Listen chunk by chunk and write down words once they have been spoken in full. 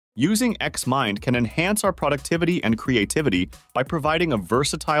Using XMind can enhance our productivity and creativity by providing a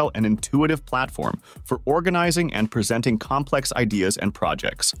versatile and intuitive platform for organizing and presenting complex ideas and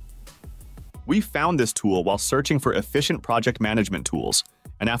projects. We found this tool while searching for efficient project management tools,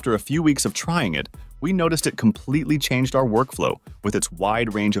 and after a few weeks of trying it, we noticed it completely changed our workflow with its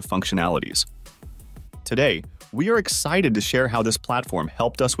wide range of functionalities. Today, we are excited to share how this platform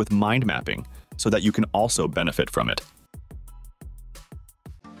helped us with mind mapping so that you can also benefit from it.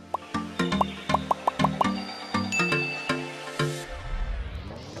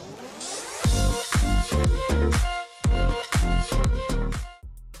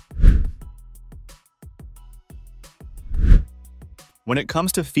 When it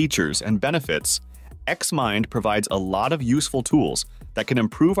comes to features and benefits, XMind provides a lot of useful tools that can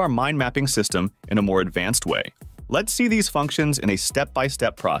improve our mind mapping system in a more advanced way. Let's see these functions in a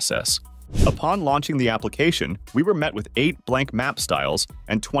step-by-step process. Upon launching the application, we were met with 8 blank map styles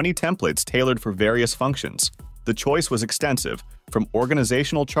and 20 templates tailored for various functions. The choice was extensive, from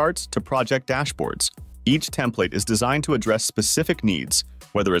organizational charts to project dashboards. Each template is designed to address specific needs,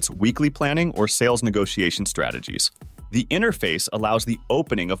 whether it's weekly planning or sales negotiation strategies. The interface allows the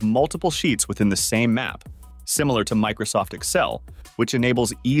opening of multiple sheets within the same map, similar to Microsoft Excel, which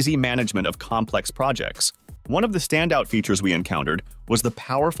enables easy management of complex projects. One of the standout features we encountered was the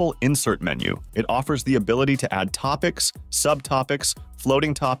powerful Insert menu. It offers the ability to add topics, subtopics,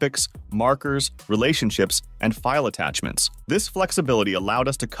 floating topics, markers, relationships, and file attachments. This flexibility allowed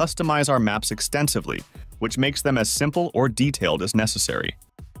us to customize our maps extensively, which makes them as simple or detailed as necessary.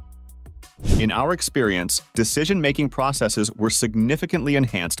 In our experience, decision-making processes were significantly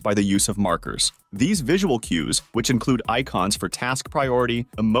enhanced by the use of markers. These visual cues, which include icons for task priority,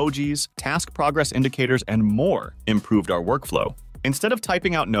 emojis, task progress indicators, and more, improved our workflow. Instead of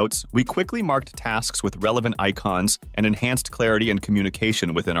typing out notes, we quickly marked tasks with relevant icons and enhanced clarity and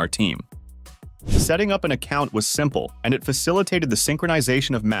communication within our team. Setting up an account was simple, and it facilitated the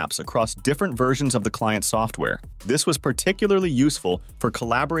synchronization of maps across different versions of the client software. This was particularly useful for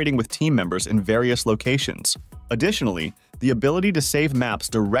collaborating with team members in various locations. Additionally, the ability to save maps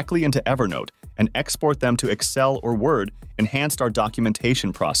directly into Evernote and export them to Excel or Word enhanced our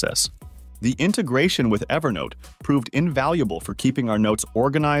documentation process. The integration with Evernote proved invaluable for keeping our notes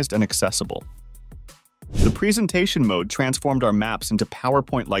organized and accessible. The presentation mode transformed our maps into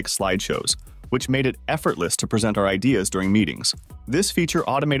PowerPoint-like slideshows, which made it effortless to present our ideas during meetings. This feature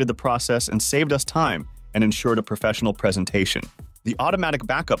automated the process and saved us time and ensured a professional presentation. The automatic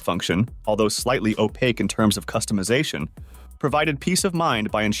backup function, although slightly opaque in terms of customization, provided peace of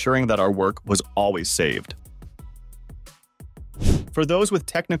mind by ensuring that our work was always saved. For those with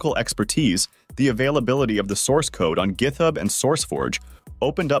technical expertise, the availability of the source code on GitHub and SourceForge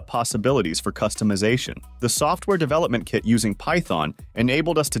opened up possibilities for customization. The software development kit using Python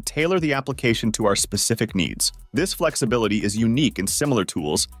enabled us to tailor the application to our specific needs. This flexibility is unique in similar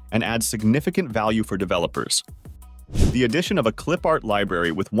tools and adds significant value for developers. The addition of a clip art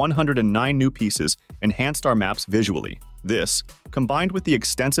library with 109 new pieces enhanced our maps visually. This, combined with the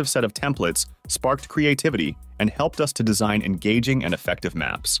extensive set of templates, sparked creativity and helped us to design engaging and effective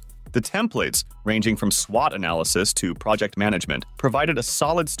maps. The templates, ranging from SWOT analysis to project management, provided a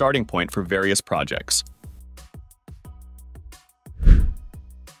solid starting point for various projects.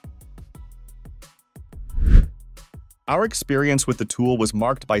 Our experience with the tool was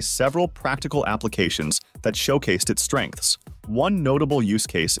marked by several practical applications that showcased its strengths. One notable use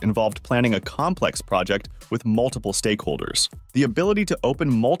case involved planning a complex project with multiple stakeholders. The ability to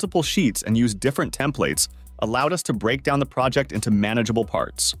open multiple sheets and use different templates allowed us to break down the project into manageable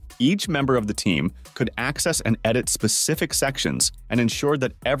parts. Each member of the team could access and edit specific sections and ensure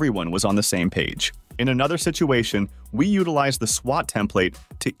that everyone was on the same page. In another situation, we utilized the SWOT template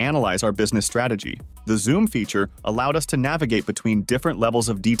to analyze our business strategy. The Zoom feature allowed us to navigate between different levels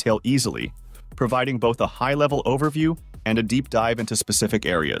of detail easily, providing both a high-level overview and a deep dive into specific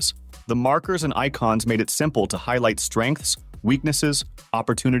areas. The markers and icons made it simple to highlight strengths, weaknesses,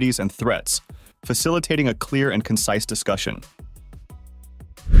 opportunities, and threats, facilitating a clear and concise discussion.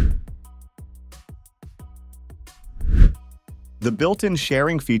 The built-in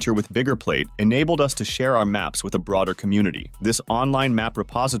sharing feature with BiggerPlate enabled us to share our maps with a broader community. This online map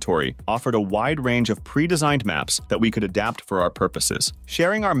repository offered a wide range of pre-designed maps that we could adapt for our purposes.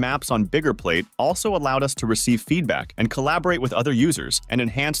 Sharing our maps on BiggerPlate also allowed us to receive feedback and collaborate with other users and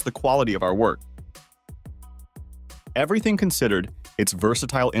enhance the quality of our work. Everything considered, its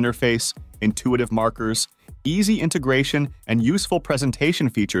versatile interface, intuitive markers, easy integration, and useful presentation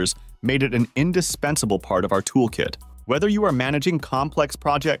features made it an indispensable part of our toolkit. Whether you are managing complex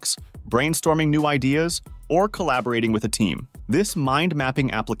projects, brainstorming new ideas, or collaborating with a team, This mind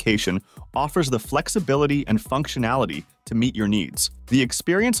mapping application offers the flexibility and functionality to meet your needs. The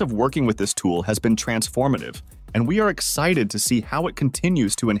experience of working with this tool has been transformative, and we are excited to see how it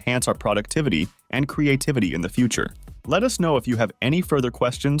continues to enhance our productivity and creativity in the future. Let us know if you have any further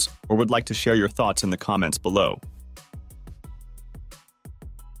questions or would like to share your thoughts in the comments below.